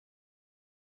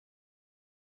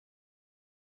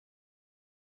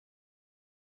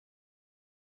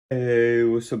Hey,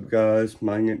 what's up guys?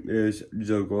 My name is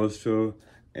Joe Gosto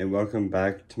and welcome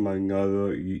back to my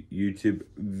another YouTube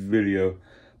video.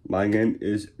 My name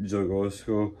is Joe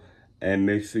Gosto and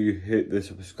make sure you hit the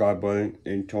subscribe button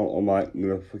and turn on my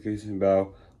notification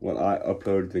bell when I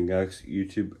upload the next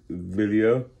YouTube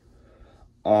video.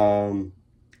 And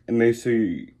make sure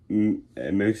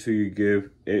you give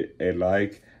it a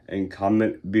like and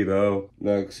comment below.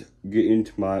 Let's get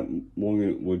into my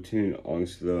morning routine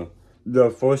honestly.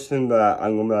 The first thing that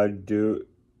I'm gonna do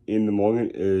in the morning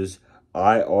is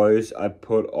I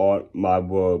put on my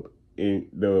robe in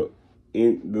the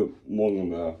morning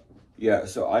though. Yeah,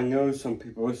 so I know some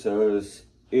people says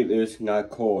it is not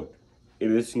cold.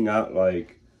 It is not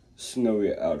like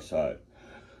snowy outside.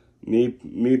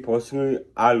 Me personally,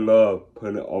 I love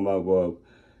putting it on my robe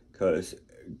cause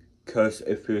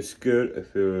it feels good, it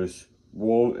feels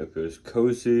warm, it feels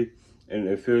cozy, and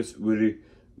it feels really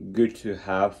good to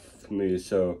have for me.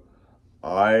 So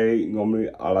I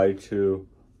like to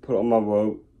put on my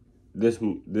robe this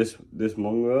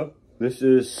morning. This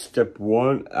is step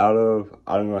one out of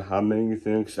I don't know how many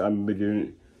things I'm be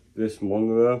doing this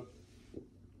morning,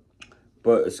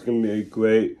 but it's gonna be a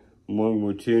great morning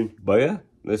routine. But yeah,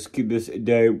 let's keep this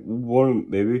day warm,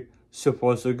 baby. So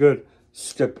far so good.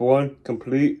 Step one,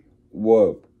 complete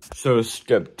robe. So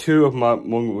step two of my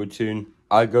morning routine,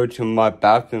 I go to my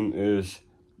bathroom is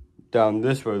down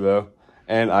this way though,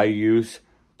 and I use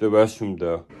the restroom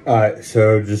though. Alright,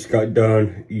 so just got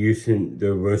done using the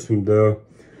restroom though.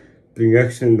 The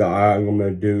next thing that I'm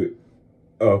gonna do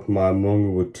of my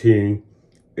morning routine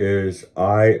is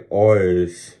I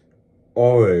always,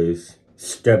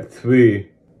 step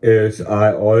three is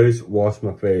I always wash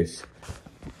my face.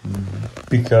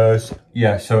 Because,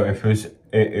 yeah, so it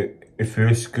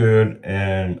feels good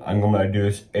and I'm gonna do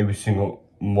this every single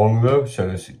morning though. So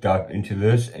let's dive into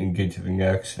this and get to the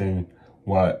next thing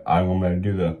what I'm gonna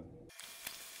do though.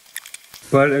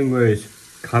 But anyways,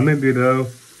 comment below,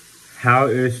 how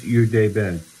is your day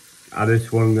been? I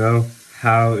just wanna know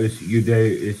how is your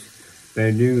day is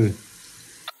been doing.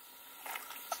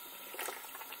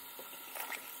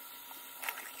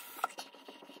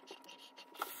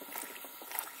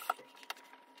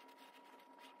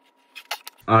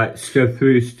 Alright, step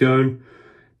three is done.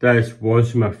 That is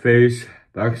washing my face.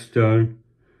 That's done.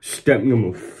 Step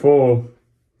number four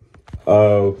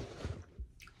of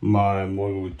my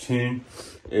morning routine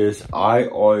is I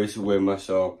always weigh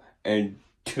myself. And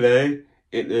today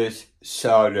it is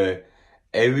Saturday.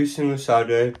 Every single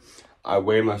Saturday I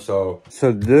weigh myself.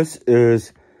 So this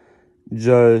is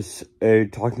just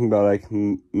talking about like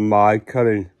my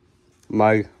cut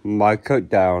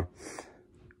down.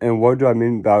 And what do I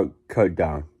mean about cut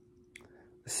down?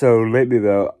 So lately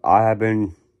though, I have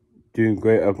been doing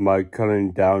great of my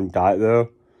cutting down diet though.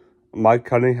 My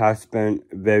cutting has been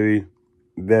very,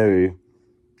 very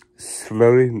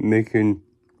slowly making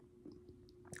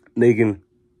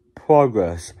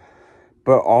progress.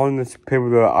 But on this paper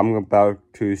that I'm about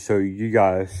to show you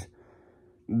guys,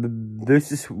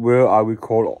 this is where I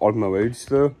record all of my weights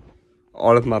though.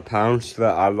 All of my pounds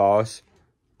that I lost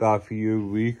by a few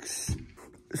weeks.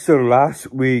 So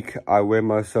last week I weighed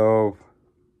myself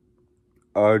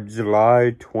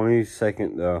July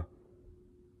 22nd though.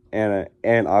 And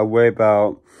I weigh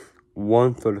about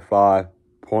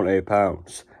 135.8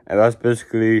 pounds. And that's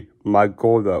basically my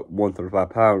goal though, 135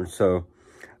 pounds. So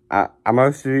I'm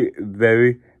actually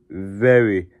very,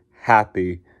 very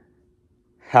happy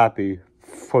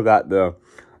for that though.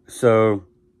 So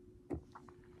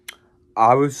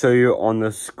I will show you on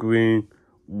the screen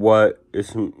what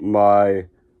is my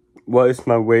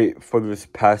weight for this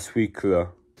past week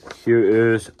though.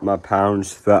 Here is my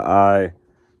pounds that I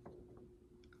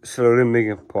slowly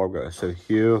making progress. So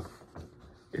here,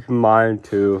 if you mind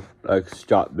to like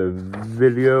stop the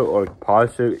video or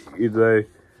pause it, either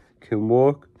can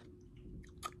work.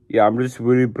 Yeah, I'm just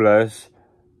really blessed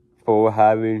for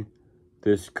having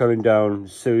this cutting down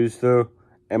series though,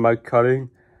 and my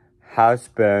cutting has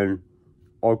been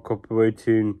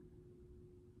incorporating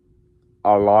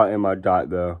a lot in my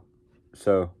diet though.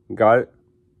 So got it?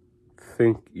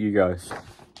 Thank you guys.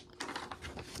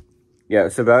 Yeah,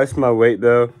 so that's my weight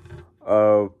though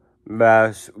of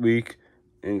last week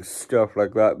and stuff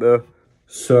like that though.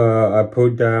 So I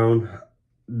put down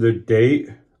the date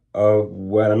of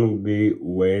when I'm gonna be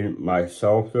weighing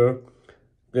myself though.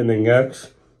 Then the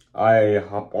next, I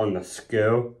hop on the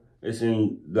scale. It's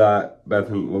in that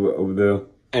bathroom over there.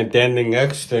 And then the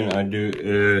next thing I do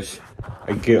is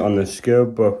I get on the scale.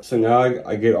 But so now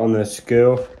I get on the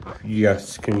scale. You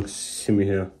guys can see me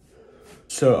here.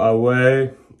 So I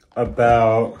weigh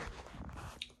about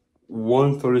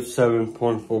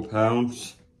 137.4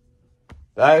 pounds.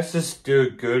 That's just still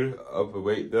good of a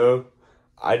weight though.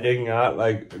 I did not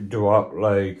like drop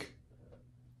like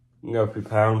 3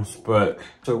 pounds, but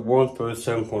so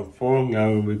 137.4.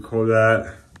 Now we call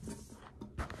that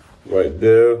right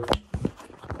there.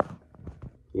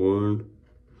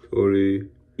 130.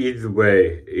 Either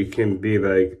way, it can be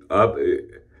like up,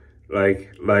 like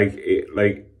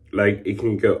it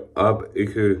can go up.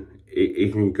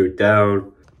 It can go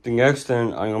down. The next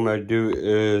thing I'm gonna do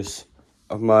is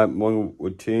of my morning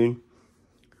routine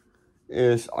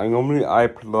is I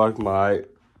plug my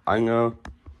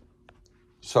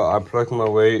so I plug my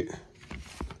weight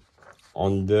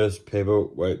on this paper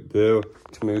right there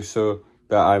to make sure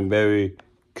that I'm very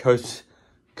consistent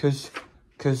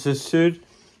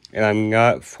and I'm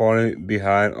not falling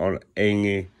behind on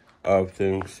any of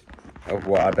things of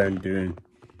what I've been doing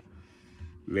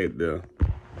lately.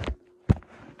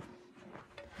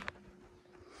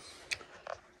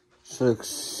 So let's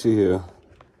see here.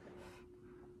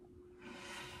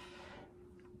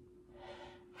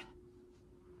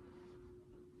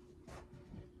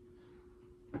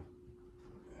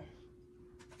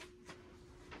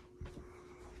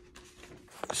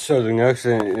 So the next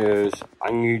thing is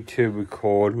I need to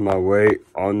record my weight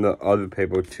on the other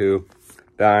paper too.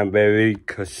 That I'm very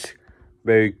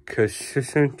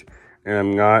consistent and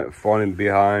I'm not falling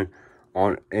behind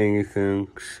on anything.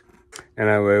 And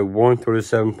I weigh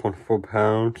 137.4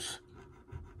 pounds.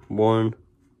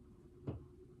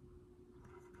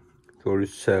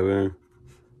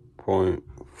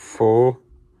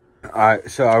 137.4.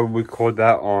 So I will record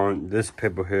that on this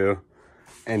paper here,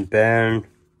 and then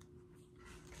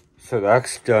so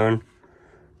that's done.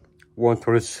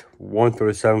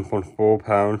 137.4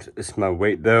 pounds is my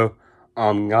weight though.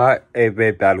 Not a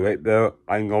very bad weight though.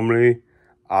 I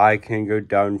can go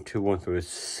down to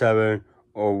 137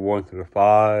 or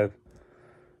 135,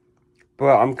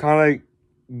 but I'm kind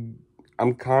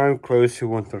of close to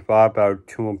 135. About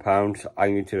 2 more pounds I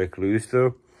need to like lose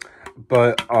though.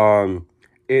 But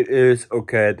it is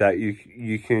okay that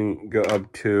you can go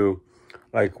up to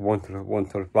like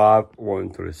 135,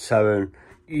 137.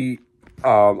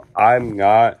 I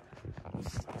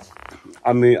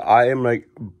am like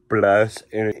blessed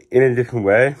in a different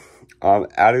way.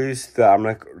 At least that I'm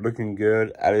like looking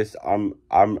good. At least I'm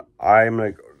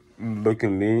like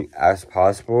looking lean as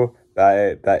possible.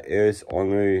 That is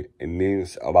only, it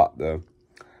means a lot though.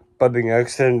 But the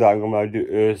next thing that I'm gonna do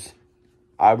is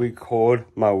I record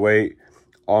my weight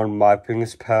on my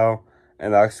FitnessPal,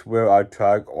 and that's where I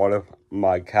track all of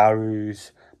my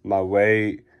calories, my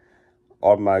weight,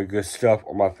 all my good stuff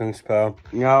on my FitnessPal.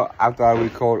 Now, after I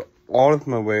record all of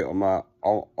my weight on my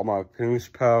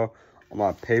FitnessPal, on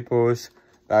my papers,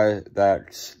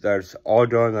 that's all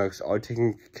done. That's all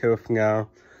taken care of now.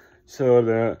 So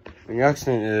the next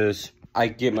thing is I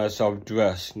get myself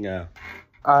dressed now.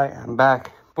 Alright, I'm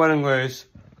back. But anyways,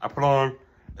 I put on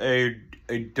a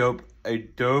dope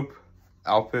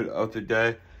outfit of the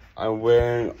day. I'm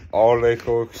wearing all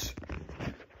Lakeworks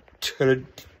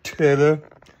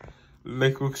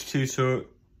Lakeworks t-shirt,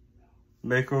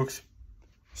 Lakeworks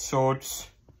shorts.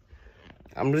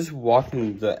 I'm just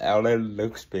walking the LA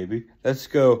Lakers, baby. Let's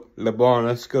go, LeBron.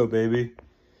 Let's go, baby.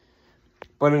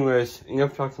 But anyways,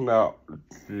 enough talking about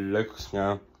Lakers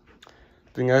now.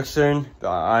 The next thing that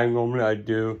I normally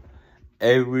do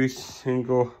every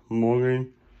single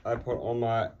morning, I put on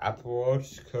my Apple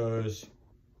Watch because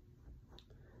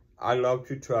I love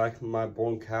to track my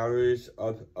born calories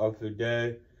of the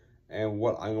day and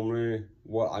what I normally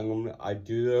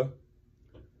do there.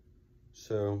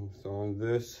 So on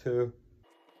this here.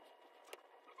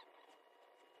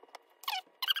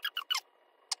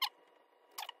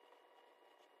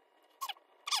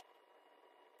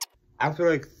 After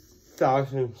like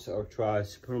thousands of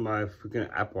tries to put on my freaking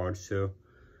Apple Watch, so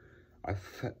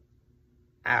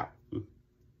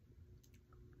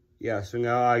yeah, so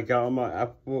now I got on my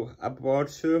Apple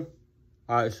Watch too.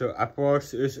 Alright, so Apple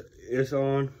Watch is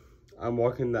on. I'm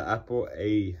walking the Apple.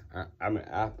 I'm an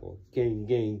Apple. Gang.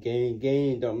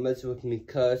 Don't mess with me,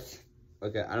 cuss.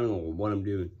 Okay, I don't know what I'm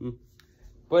doing.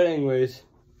 But anyways,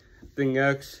 the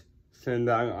next thing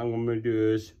that I'm gonna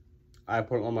do is I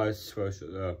put on my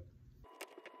sweatshirt though.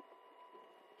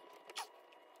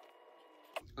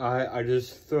 I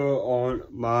just throw on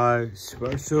my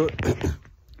sweatshirt.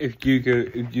 If you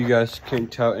guys can't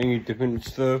tell any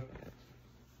difference though.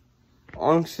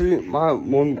 Honestly, my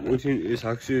morning routine is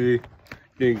actually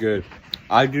doing good.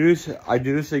 I do this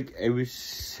like every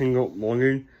single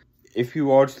morning. If you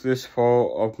watch this far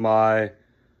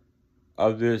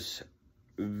of this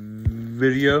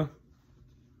video,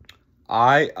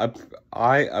 I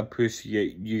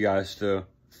appreciate you guys though.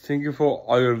 Thank you for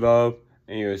all your love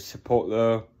and your support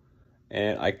though.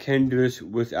 And I can't do this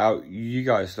without you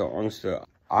guys though, honestly.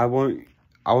 I want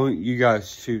you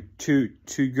guys to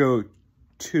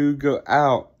go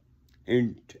out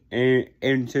and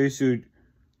chase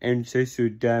your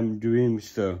damn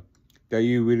dreams though, that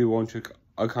you really want to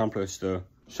accomplish though.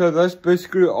 So that's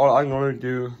basically all I'm gonna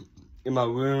do in my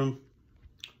room,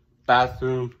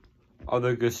 bathroom, all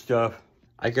the good stuff.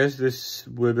 I guess this is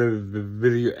where the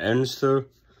video ends though.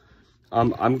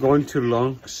 I'm going to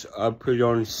lunch pretty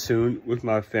on soon with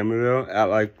my family though, at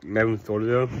like 11:30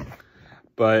 though.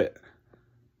 But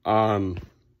I'm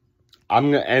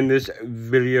gonna end this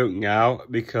video now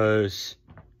because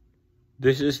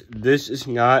this is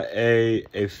not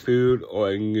a food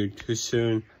or a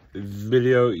nutrition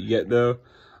video yet though.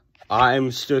 I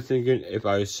am still thinking if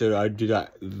I do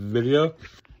that video.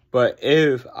 But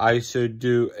if I should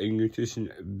do a nutrition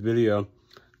video,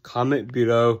 comment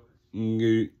below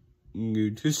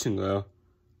nutrition though,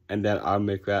 and then I'll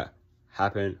make that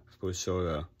happen for sure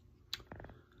though.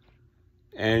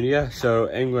 And yeah, so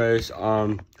anyways,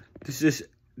 this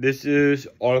is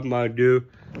all of my do.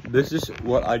 This is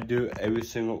what I do every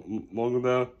single morning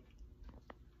though.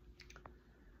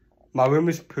 My room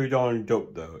is pretty darn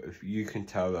dope though, if you can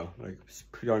tell though. Like, it's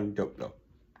pretty darn dope though.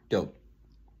 Dope.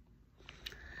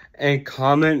 And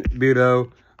comment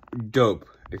below dope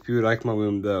if you like my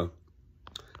room though.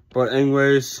 But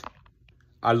anyways,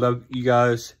 I love you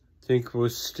guys. Thank you for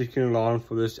sticking along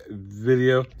for this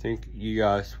video. Thank you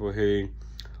guys for hitting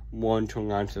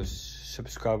 129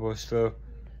 subscribers though.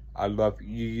 I love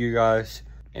you guys,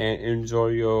 and enjoy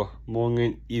your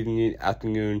morning, evening,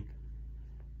 afternoon,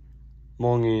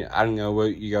 morning. I don't know where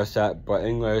you guys at, but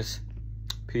anyways,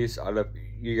 peace. I love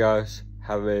you guys.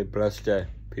 Have a blessed day.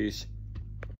 Peace.